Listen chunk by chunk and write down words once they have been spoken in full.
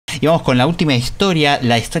Y vamos con la última historia,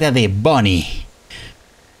 la historia de Bonnie.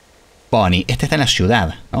 Bonnie, este está en la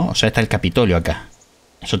ciudad, ¿no? O sea, está el Capitolio acá.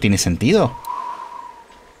 ¿Eso tiene sentido?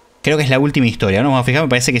 Creo que es la última historia, ¿no? Vamos a fijar, me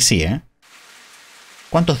parece que sí, ¿eh?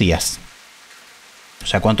 ¿Cuántos días? O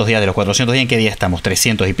sea, ¿cuántos días de los 400 días? ¿En qué día estamos?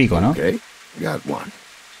 300 y pico, ¿no? Okay, got one.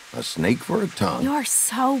 A snake for a tongue. You're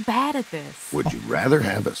so bad at this. Would you rather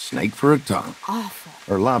have a snake for a tongue Awful.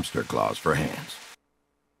 or lobster claws for hands?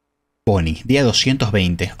 Bonnie, día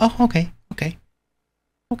 220. Oh, ok.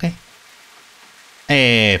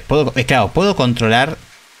 Puedo controlar.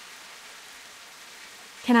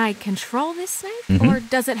 Can I control this snake, or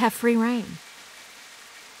does it have free reign?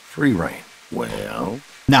 Free reign. Well,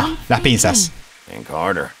 No, las pinzas. think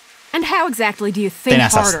harder. And how exactly do you think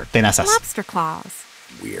harder? Tenazas. Lobster claws.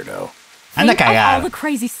 Weirdo. Anda a Think of all cagar. the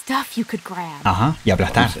crazy stuff you could grab. Ajá, y What I'm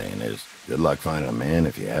aplastar. saying is, good luck finding a man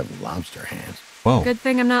if you have lobster hands. Wow. Good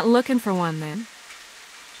thing I'm not looking for one then.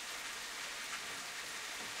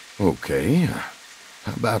 Okay,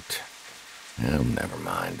 how about... never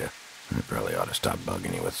mind. I probably ought to stop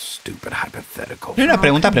bugging you with stupid hypotheticals. Una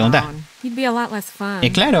pregunta. Come on. You'd be a lot less fun.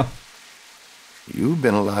 Claro. You've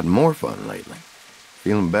been a lot more fun lately.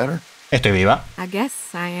 Feeling better? Estoy viva. I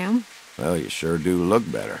guess I am. Well, you sure do look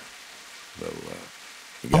better. Though,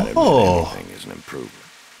 you gotta Oh. admit anything is an improvement.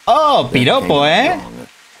 Oh, That piropo, came ¿eh? along.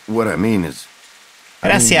 What I mean is...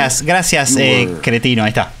 Gracias, gracias, cretino. Ahí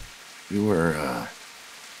está. You were,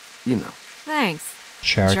 you know. Thanks,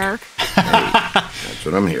 Shark. jerk. That's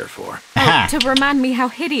what I'm here for. Ajá. To remind me how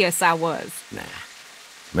hideous I was. Nah.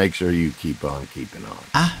 Make sure you keep on keeping on.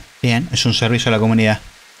 Ah, bien. Es un servicio a la comunidad.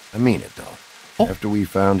 I mean it, though. Oh. After we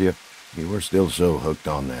found you, you were still so hooked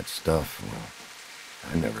on that stuff.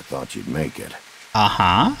 Well, I never thought you'd make it.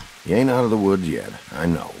 Ajá. You ain't out of the woods yet, I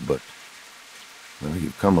know, but... Well,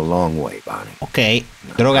 you've come a long way, Bonnie. Ok.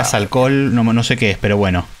 Drogas, alcohol, no sé qué es, pero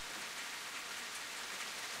bueno.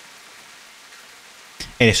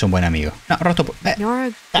 Eres un buen amigo. No, roto. You're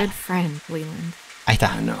a good friend, Leland. Ahí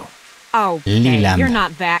está. I know. Oh, Leland. you're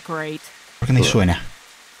not that great. ¿Por qué me suena?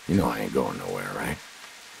 You know I ain't going nowhere, right?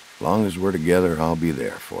 As long as we're together, I'll be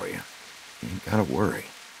there for you. You ain't gotta worry.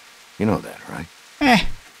 You know that, right?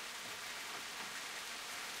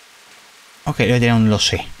 Ok, le voy a tirar un lo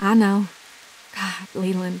sé. I know. God,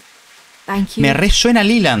 Leland. Thank you. Me resuena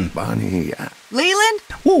Leland. Bonnie, Leland?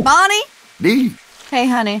 Uh. Bonnie? Dee. Hey,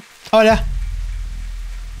 honey. Hola.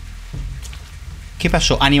 ¿Qué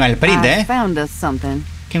pasó? Animal print, I ¿eh? found us something.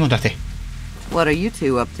 ¿Qué encontraste? What are you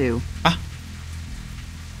two up to?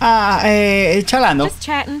 Charlando. Just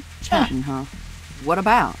chatting. Chatting, huh? What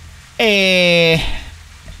about?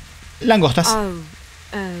 Langostas.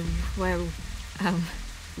 Oh, well,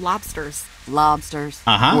 lobsters. Lobsters.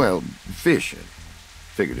 Ajá. Well, fishing.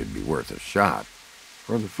 Figured it'd be worth a shot.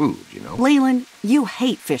 For the food, you know. Leland, you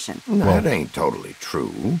hate fishing. No, that ain't totally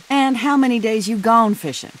true. And how many days you gone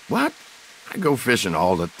fishing? What? I go fishing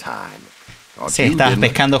all the time. Thought Sí, you estás didn't.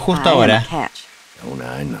 pescando justo I am ahora. a catch. Don't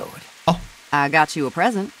I know it? I got you a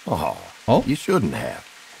present. Oh, you shouldn't have.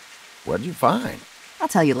 What'd you find? I'll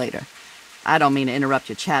tell you later. I don't mean to interrupt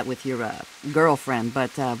your chat with your girlfriend,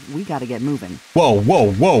 but we gotta get moving. Wow,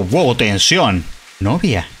 tensión.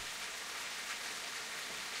 Novia.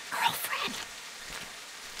 Girlfriend.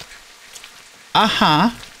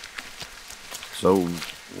 Ajá. So,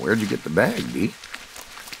 where'd you get the bag, Dee?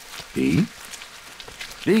 Dee?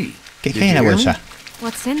 Dee? ¿Qué did hay en la you hear bolsa? me?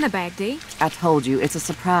 What's in the bag, Dee? I told you, it's a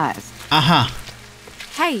surprise. Ajá.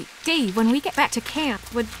 Hey, Dee, when we get back to camp,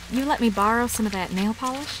 would you let me borrow some of that nail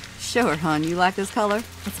polish? Sure, hon. You like this color?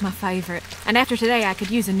 It's my favorite. And after today, I could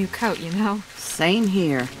use a new coat, you know? Same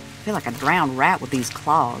here. I feel like a drowned rat with these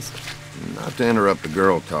claws. Not to interrupt the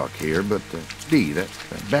girl talk here, but, Dee, that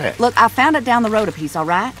bag. Look, I found it down the road a piece, all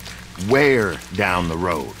right? Where down the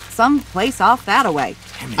road? Some place off that-a-way.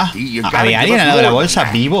 Damn it, Dee, you gotta ¿Había give alguien us al lado de la more bolsa than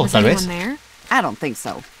that. vivo, Was tal anyone vez? there? I don't think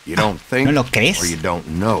so. You don't think? ¿No lo crees? Or you don't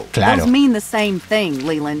know? Claro. Those mean the same thing,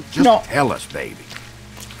 Leland. Just No. tell us, baby.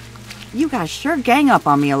 You guys sure gang up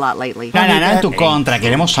on me a lot lately. No, en tu contra.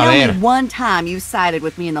 Queremos Tell me saber. one time you sided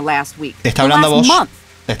with me in the last week. ¿Te está The hablando a last vos? month.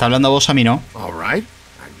 ¿Te está hablando a vos a mí, no? All right.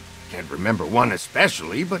 I can't remember one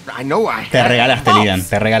especially, but I know I Te had. regalaste, False. Lidan. Te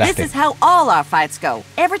This regalaste. is how all our fights go.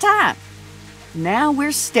 Every time. Now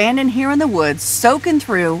we're standing here in the woods, soaking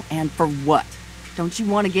through, and for what? Don't you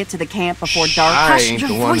want to get to the camp before dark? I Hush, ain't your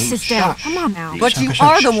the one voice who is down. shot. Come on now. But you Shh,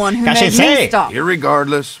 are shh, the shh. one who made Cállense. me stop.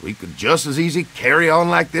 Irregardless, we could just as easy carry on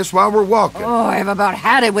like this while we're walking. Oh, I've about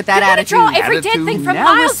had it with that You're gonna attitude. draw every dead Attitude. thing from Now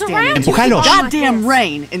we're miles standing. around. Empujalos. Goddamn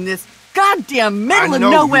rain in this goddamn middle I of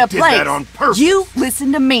know nowhere you did place. that on purpose. You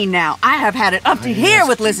listen to me now. I have had it up to here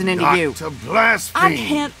with listening to you. To blaspheme. I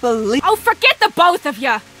can't believe. Oh, forget the both of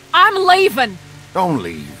you. I'm leaving. Don't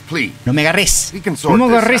leave, please. No me agarres. We can sort No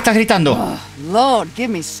me this agarres, out. estás gritando. Lord, give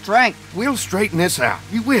me strength. We'll straighten this out.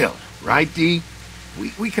 We will. Right, Dee?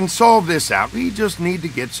 We can solve this out. We just need to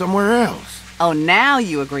get somewhere else. Oh, now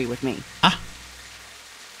you agree with me.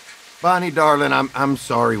 Bonnie, darling, I'm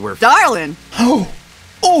sorry we're... Darling! Oh,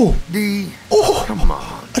 oh, Dee, oh. come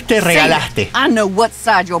on. Te regalaste. I know what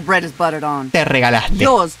side your bread is buttered on. Te regalaste.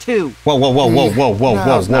 Yours, too. Wow, wow, wow, wow, wow, wow, wow,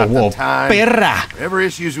 Now's wow, not the wow. time. Perra. Whatever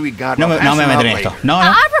issues we got, No, we'll no hash me them meteré en out esto. later. No, no.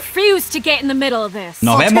 I refuse to get in the middle of this.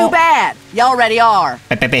 Nos Too vemos. bad. You already are.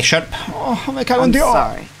 Pepe, yo... Oh, me cago en I'm Dios.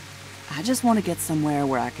 sorry. I just want to get somewhere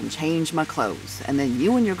where I can change my clothes, and then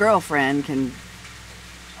you and your girlfriend can...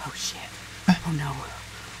 Oh, shit. Oh, no.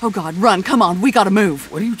 Oh, God, run. Come on. We gotta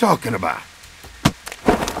move. What are you talking about?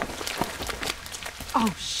 Oh,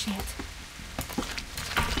 shit.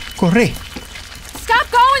 Corre. Stop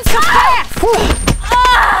going so fast!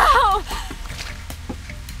 Oh!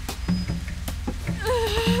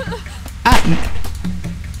 Ah,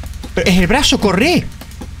 pero es el brazo, corre.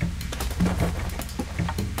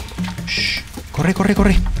 Shh. Corre, corre,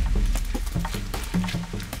 corre.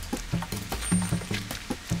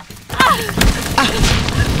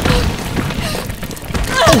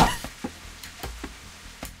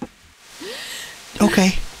 Ok.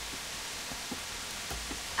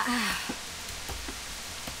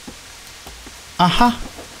 Ajá.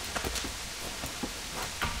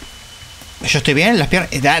 Yo estoy bien, las piernas...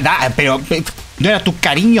 pero... No era tu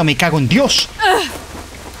cariño, me cago en Dios.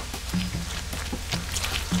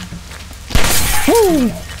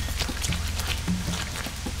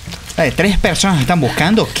 Vale, 3 personas me están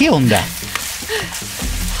buscando. ¿Qué onda?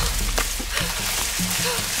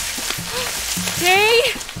 Dee?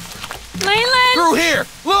 Leland? Through here!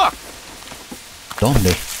 Look!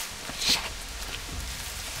 ¿Dónde?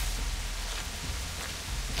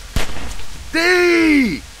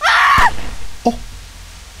 Dee! Oh.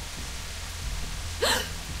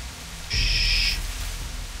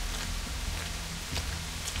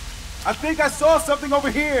 I think I saw something over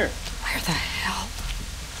here. Where the hell?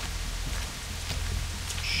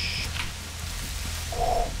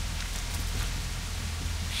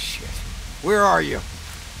 Shit. Where are you?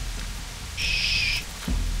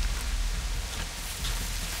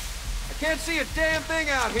 I can't see a damn thing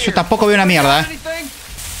out here. Yo tampoco veo una mierda, ¿eh? Anything?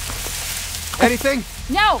 Anything?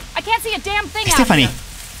 No, I can't see a damn thing out Stephanie. here.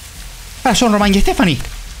 Ah, son Román y Stephanie.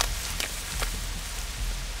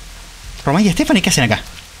 Román y Stephanie, ¿qué hacen acá?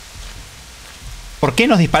 ¿Por qué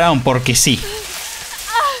nos dispararon? Porque sí.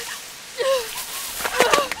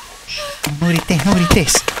 No grites, no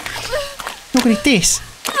grites. No grites.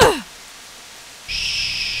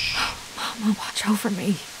 Mama, watch over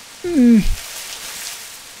me.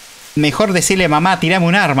 Mejor decirle, mamá, tirame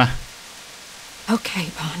un arma.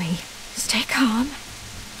 Okay, Bonnie. Stay calm.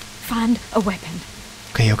 Find a weapon.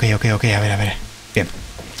 Ok. A ver. Bien.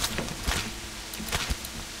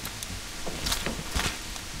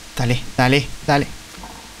 Dale.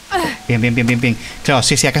 Bien. Claro,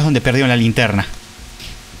 sí, acá es donde perdieron la linterna.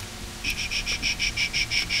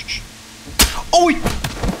 ¡Uy!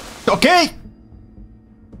 Ok.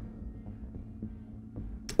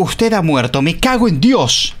 Usted ha muerto, me cago en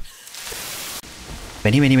Dios.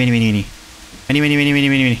 Vení. Vení.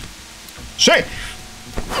 ¡Sí!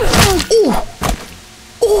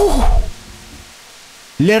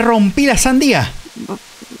 Le rompí la sandía.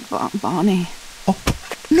 Bonnie. Oh.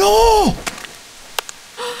 ¡No!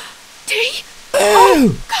 Dee? Oh,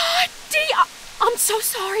 God, Dee, I'm so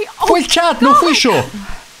sorry. Oh, Fue el chat, no fui yo.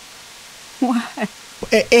 Why?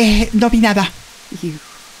 No vi nada. You.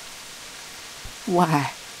 Why?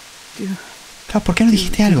 Claro, ¿por qué no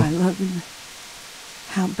dijiste algo? I love you.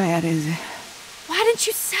 How bad is it? why didn't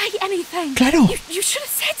you say anything? Claro. You should have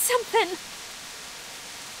said something.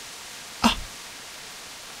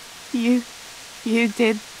 You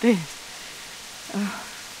did this. Oh,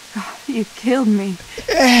 God, you killed me.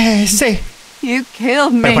 Sí. You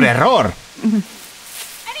killed me. Pero por error.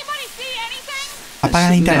 Anybody see anything? Apaga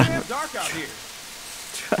la linterna. Damn dark out here.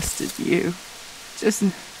 Trusted you. Just a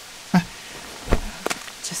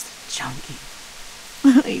junkie.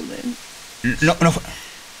 Leland, No.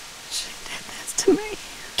 she did this to me.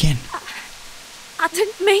 ¿Quién? I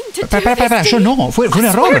didn't mean to do Para, this, yo Dee. no. Fue un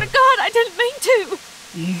I swear error. to God, I didn't mean to.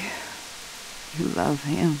 You love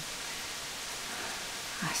him.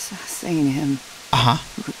 I seen him. Ajá.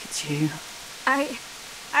 Look at you.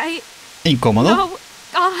 I... Incómodo. No,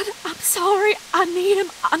 God, I'm sorry. I need him.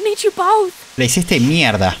 I need you both. Le hiciste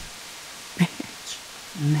mierda. Bitch.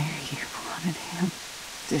 And there you wanted him.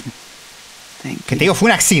 Didn't think Que te digo, fue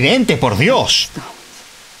un accidente, por Dios. stones.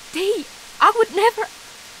 Dee, I would never...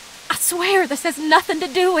 I swear this has nothing to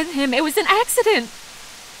do with him. It was an accident.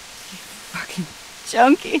 Fucking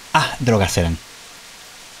junkie. Ah, drogas eran.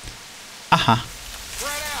 Ajá.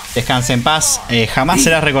 Descanse en paz. Jamás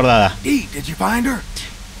será recordada. Dee, did you find her?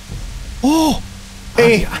 ¡Oh!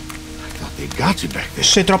 Honey, I thought they got you back there.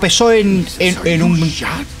 Se tropezó en un...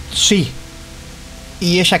 Shot? Sí.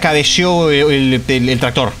 Y ella cabeció el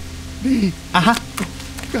tractor. Dee, Ajá.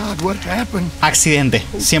 God, what happened? Accidente.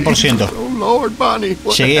 100%. Oh Lord, Bonnie,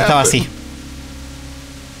 what Llegué y estaba happened? así.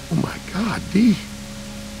 Oh my God, Dee.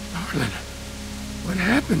 Darling, what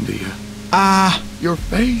happened to you? Ah. Your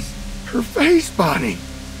face. Her face, Bonnie.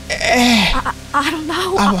 I don't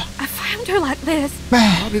know. I found her like this.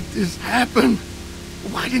 How did this happen?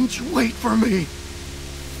 Why didn't you wait for me?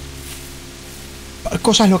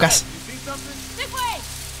 Cosas locas. This way.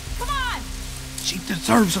 Come on. She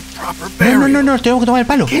deserves a proper No, burial. no, no, no, tengo que tomar el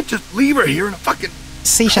palo. Can't just leave her here in a fucking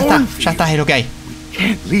Sí, ya está, es lo que hay. We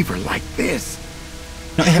can't leave her like this.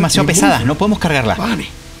 No, es demasiado pesada, no podemos cargarla. Bonnie,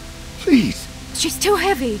 please. She's too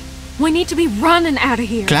heavy. We need to be running out of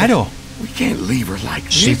here. Claro, We can't leave her like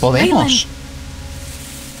this. sí podemos.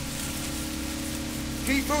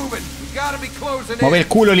 Keep moving. We gotta be closing Mueve el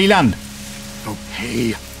culo, Leland.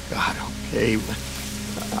 Okay, God, okay.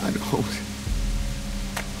 I don't.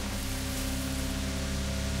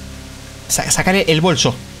 Sácale el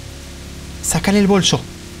bolso. Sácale el bolso.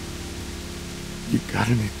 You got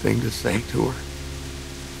anything to say to her?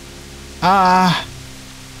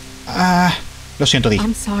 Lo siento, Dee.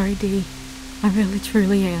 I'm sorry, Dee. I really,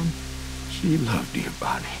 truly am. She loved you,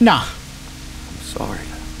 Bonnie. No. I'm sorry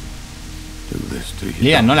to do this to you.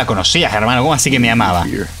 Leland, no la conocías, hermano. ¿Cómo así que me amaba?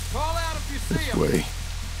 Here, Call out if you see this 'em. way.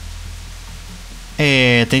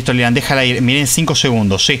 Te necesito, Leland, déjala ir. Miren 5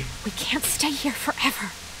 segundos, sí. We can't stay here forever.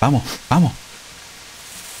 Vamos, vamos.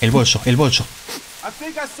 El bolso, el bolso. I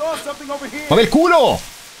think I saw something over here. ¡Mueve el culo!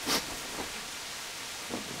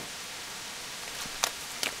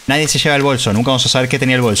 Nadie se lleva el bolso. Nunca vamos a saber qué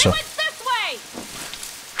tenía el bolso. It's this way.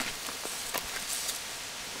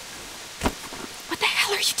 What the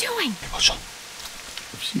hell are you doing? El bolso.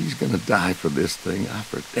 If she's gonna die for this thing, I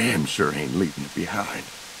for damn sure ain't leaving it behind.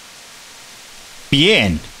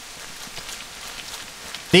 Bien.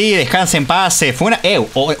 Sí, descanse en paz. Fue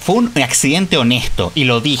un accidente honesto. Y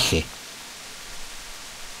lo dije.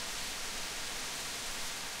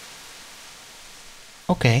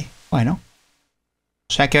 Ok, bueno.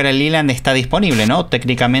 O sea que ahora Leland está disponible, ¿no?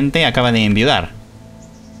 Técnicamente acaba de enviudar.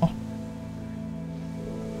 Oh.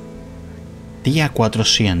 Día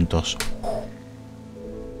 400.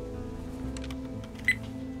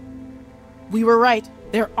 We were right.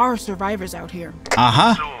 There are survivors out here.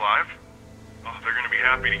 Ajá. Still alive? Oh, they're gonna be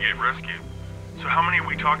happy to get rescued. So how many are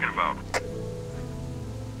we talking about?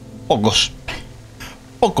 Pocos.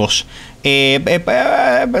 Pocos. 5.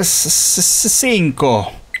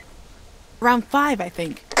 Around 5, I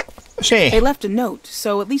think. Sí. They left a note,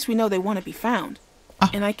 so at least we know they want to be found. Ah.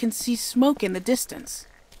 And I can see smoke in the distance.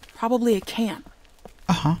 Probably a camp.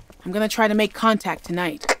 Ajá. I'm gonna try to make contact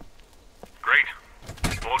tonight. Great.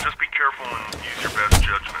 Well, just be careful and use your best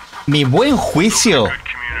judgment. Mi buen juicio. Good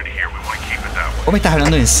community here. We want to keep it that way. ¿Vos me estás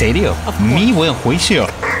hablando en serio? ¿Mi buen juicio?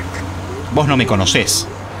 Vos no me conocés.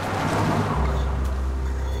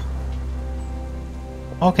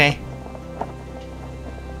 Ok.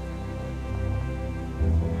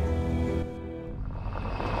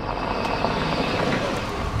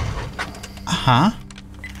 Ajá.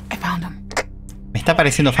 I found him. Me está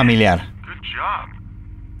pareciendo familiar. Good job.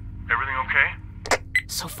 Everything okay?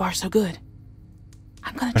 So far, so good.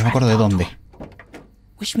 I'm gonna Pero no me try acuerdo to de talk to dónde. him.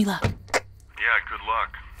 Wish me luck. Yeah, good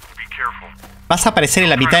luck. Be careful. Vas a aparecer en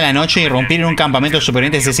la mitad de la noche y irrumpir en un campamento de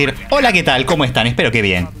supervivientes y decir: hola, ¿qué tal? ¿Cómo están? Espero que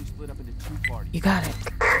bien. You got it.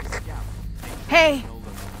 Hey!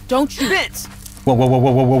 Don't shoot. Vince, Wow, wow, wow,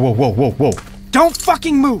 wow, wow, wow, wow, wow, wow. don't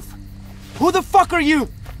fucking move. Who the fuck are you?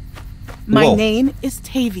 My Whoa. name is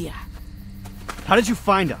Tavia. How did you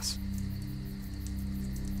find us?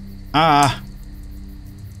 Ah,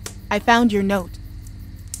 I found your note.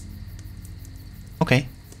 ok.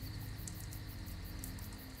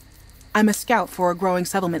 I'm a scout for a growing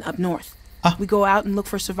settlement up north. Ah. We go out and look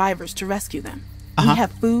for survivors to rescue them. Uh-huh. We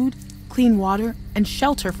have food, clean water, and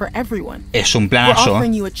shelter for everyone. Es un We're planazo.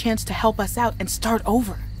 offering you a chance to help us out and start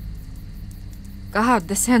over. God,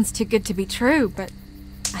 this sounds too good to be true, but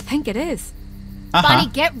I think it is. Bonnie,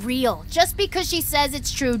 Ajá. get real. Just because she says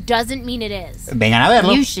it's true doesn't mean it is. Vengan a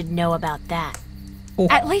verlo. You should know about that.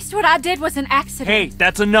 At least what I did was an accident. Hey,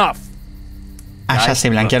 that's enough. Ah, ya se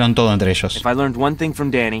blanquearon todo entre ellos. If I learned one thing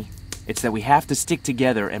from Danny, it's that we have to stick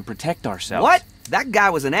together and protect ourselves. What? That guy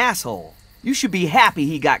was an asshole. You should be happy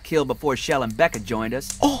he got killed before Shell and Becca joined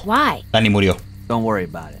us. Why? Dani murió. Don't worry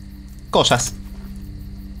about it. Cosas.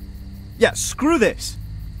 Yeah, screw this.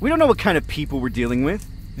 We don't know what kind of people we're dealing with.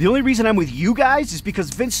 The only reason I'm with you guys is because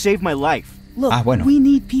Vince saved my life. Look, bueno. we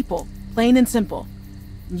need people, plain and simple.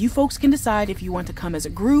 You folks can decide if you want to come as a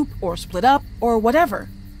group or split up or whatever.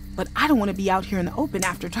 But I don't want to be out here in the open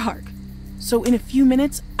after dark. So in a few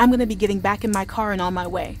minutes, I'm going to be getting back in my car and on my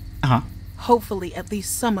way. Ajá. Hopefully, at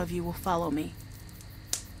least some of you will follow me.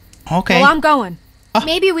 Ok. Well, I'm going.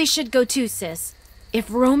 Maybe we should go too, sis. If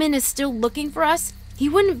Roman is still looking for us, he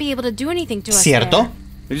wouldn't be able to do anything to us Cierto. there.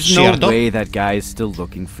 There's no Cierto. way that guy is still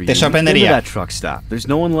looking for you. Te sorprendería. Get to that truck stop. There's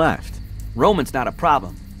no one left. Roman's not a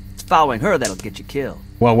problem. It's following her that'll get you killed.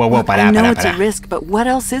 Wow, wow, wow, Look, pará, I know pará, it's a pará. risk, but what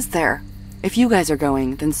else is there? If you guys are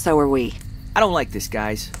going, then so are we. I don't like this,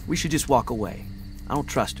 guys. We should just walk away. I don't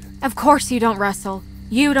trust her. Of course you don't, Russell.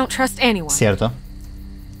 You don't trust anyone. Cierto.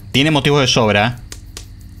 Tiene motivos de sobra.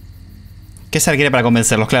 ¿Qué se requiere para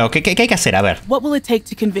convencerlos? Claro, ¿qué hay que hacer? A ver. What will it take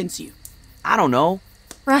to convince you? I don't know.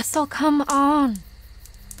 Russell, come on.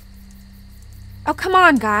 Oh, come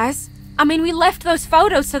on, guys. I mean, we left those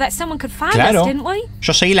photos so that someone could find Claro. us, didn't we?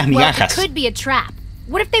 Yo seguí las Well, it migajas. could be a trap.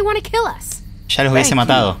 What if they want to kill us? Ya los hubiese Thank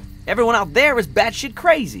matado. you. Everyone out there is batshit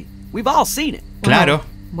crazy. We've all seen it. Claro.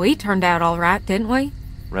 We turned out all right, didn't we?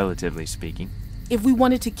 Relatively speaking. If we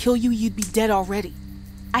wanted to kill you, you'd be dead already.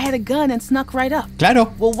 I had a gun and snuck right up.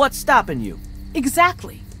 Claro. Well, what's stopping you?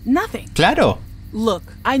 Exactly. Nothing. Claro. Look,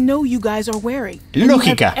 I know you guys are wary. And you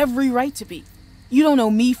Lógica. have every right to be. You don't know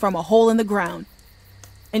me from a hole in the ground.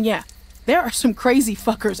 And yeah, there are some crazy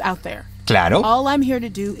fuckers out there. Claro. All I'm here to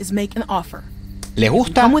do is make an offer. ¿Les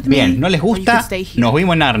gusta? Come with me, Bien. ¿No les or you gusta? can stay here. Nos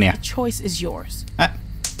vimos en The Narnia. choice is yours. Ah,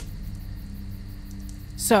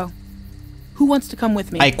 So, who wants to come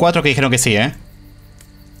with me? hay 4 que dijeron que sí, ¿eh?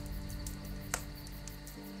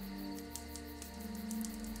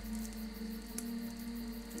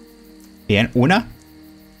 Bien, una.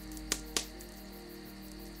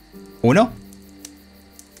 Uno.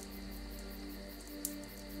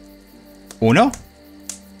 Uno.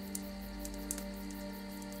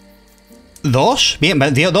 Dos. Bien,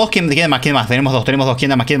 dos. ¿Quién más? ¿Quién más? Tenemos dos.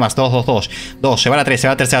 ¿Quién más? ¿Quién más? Dos. Dos. Se va la 3, se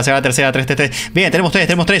va la tercera, se va la tercera. 3. Bien, tenemos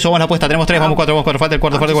 3. Subamos la apuesta. Tenemos 3. Vamos 4. Falta el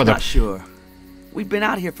cuarto. I'm just not sure. We've been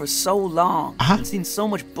out here for so long and seen so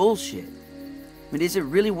much bullshit. I mean, is it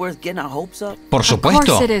really worth getting our hopes up? Por Of supuesto.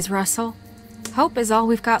 course it is, Russell. Hope is all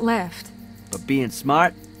we've got left. But being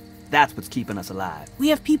smart, that's what's keeping us alive. We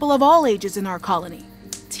have people of all ages in our colony.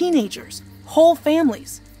 Teenagers, whole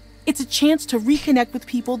families. It's a chance to reconnect with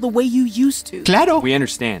people the way you used to. Claro. We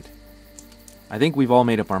understand. I think we've all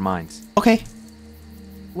made up our minds. Ok.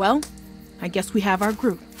 Well, I guess we have our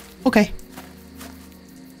group. Ok.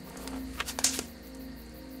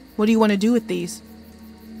 What do you want to do with these?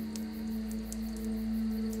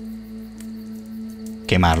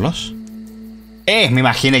 Quemarlos. Me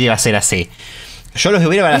imaginé que iba a ser así. Yo los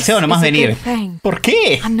hubiera balanceado This nomás is a venir. good thing. ¿Por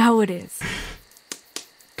qué? I know it is.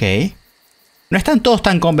 Ok. No están todos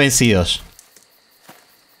tan convencidos.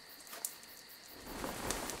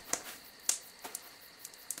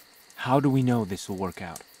 How do we know this will work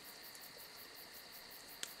out?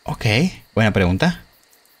 Ok. Buena pregunta.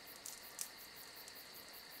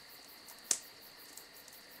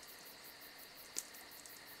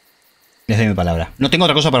 Les doy mi palabra. No tengo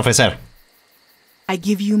otra cosa para ofrecer. I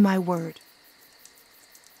give you my word.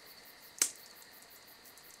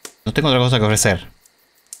 No tengo otra cosa que ofrecer.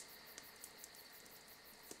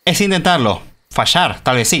 Es intentarlo. Fallar.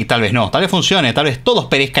 Tal vez sí, tal vez no. Tal vez funcione. Tal vez todos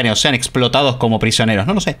perezcan o sean explotados como prisioneros.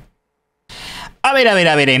 No lo sé. A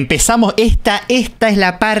ver. Empezamos. Esta es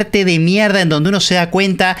la parte de mierda en donde uno se da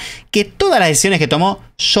cuenta que todas las decisiones que tomó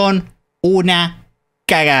son una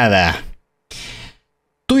cagada.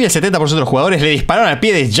 Tú y el 70% de los jugadores le dispararon al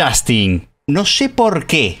pie de Justin. No sé por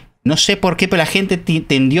qué. Pero la gente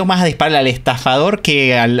tendió más a dispararle al estafador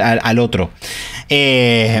que al otro.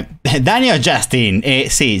 Daniel Justin.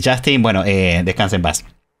 Sí, Justin, bueno, descansa en paz.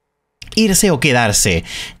 Irse o quedarse.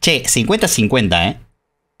 Che, 50-50, ¿eh?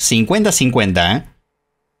 50-50, ¿eh?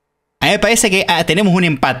 A mí me parece que tenemos un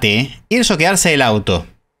empate. Irse o quedarse del auto.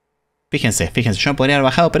 Fíjense, yo me podría haber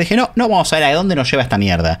bajado, pero dije, no, vamos a ver a dónde nos lleva esta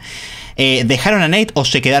mierda. ¿Dejaron a Nate o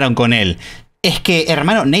se quedaron con él? Es que,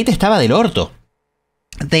 hermano, Nate estaba del orto.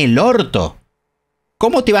 Del orto.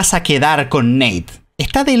 ¿Cómo te vas a quedar con Nate?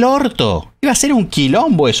 Está del orto. Iba a ser un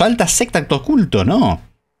quilombo eso, alta secta acto oculto, ¿no?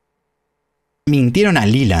 Mintieron a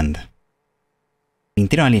Leland.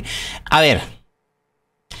 A ver.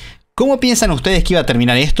 ¿Cómo piensan ustedes que iba a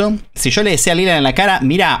terminar esto? Si yo le decía a Leland en la cara,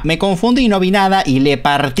 mira, me confundí y no vi nada y le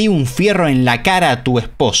partí un fierro en la cara a tu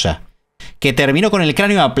esposa. que terminó con el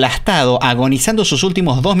cráneo aplastado, agonizando sus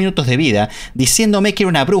últimos 2 minutos de vida, diciéndome que era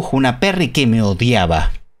una bruja, una perra y que me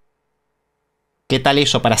odiaba. ¿Qué tal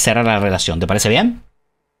eso para cerrar la relación? ¿Te parece bien?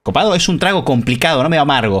 ¿Copado? Es un trago complicado, no me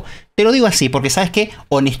amargo. Te lo digo así porque, ¿sabes qué?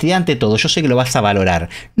 Honestidad ante todo, yo sé que lo vas a valorar.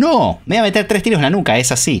 No, me voy a meter 3 tiros en la nuca,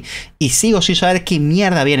 es así. Y sigo sin saber qué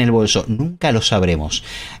mierda había en el bolso. Nunca lo sabremos.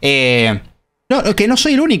 No, que no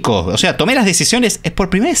soy el único. O sea, tomé las decisiones. Es por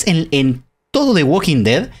primera vez en todo The Walking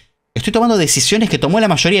Dead. Estoy tomando decisiones que tomó la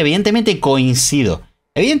mayoría. Evidentemente coincido.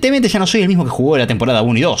 Evidentemente ya no soy el mismo que jugó la temporada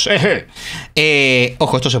 1 y 2.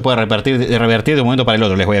 Ojo, esto se puede revertir de un momento para el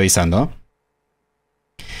otro, les voy avisando.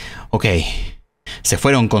 Ok. Se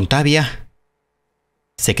fueron con Tavia.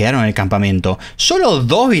 Se quedaron en el campamento. ¿Solo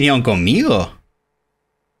 2 vinieron conmigo?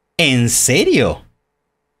 ¿En serio?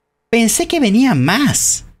 Pensé que venían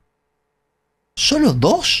más. ¿Solo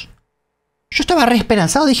 2? Yo estaba re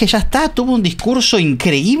esperanzado. Dije, ya está. Tuvo un discurso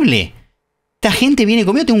increíble. Esta gente viene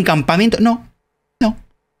conmigo. Tengo un campamento. No.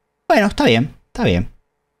 Bueno, está bien.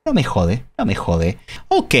 No me jode.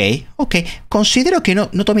 Ok. Considero que no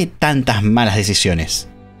tomé tantas malas decisiones.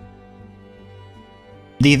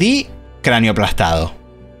 Didi, cráneo aplastado.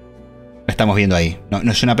 Lo estamos viendo ahí. No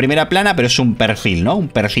es una primera plana, pero es un perfil, ¿no? Un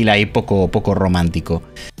perfil ahí poco romántico.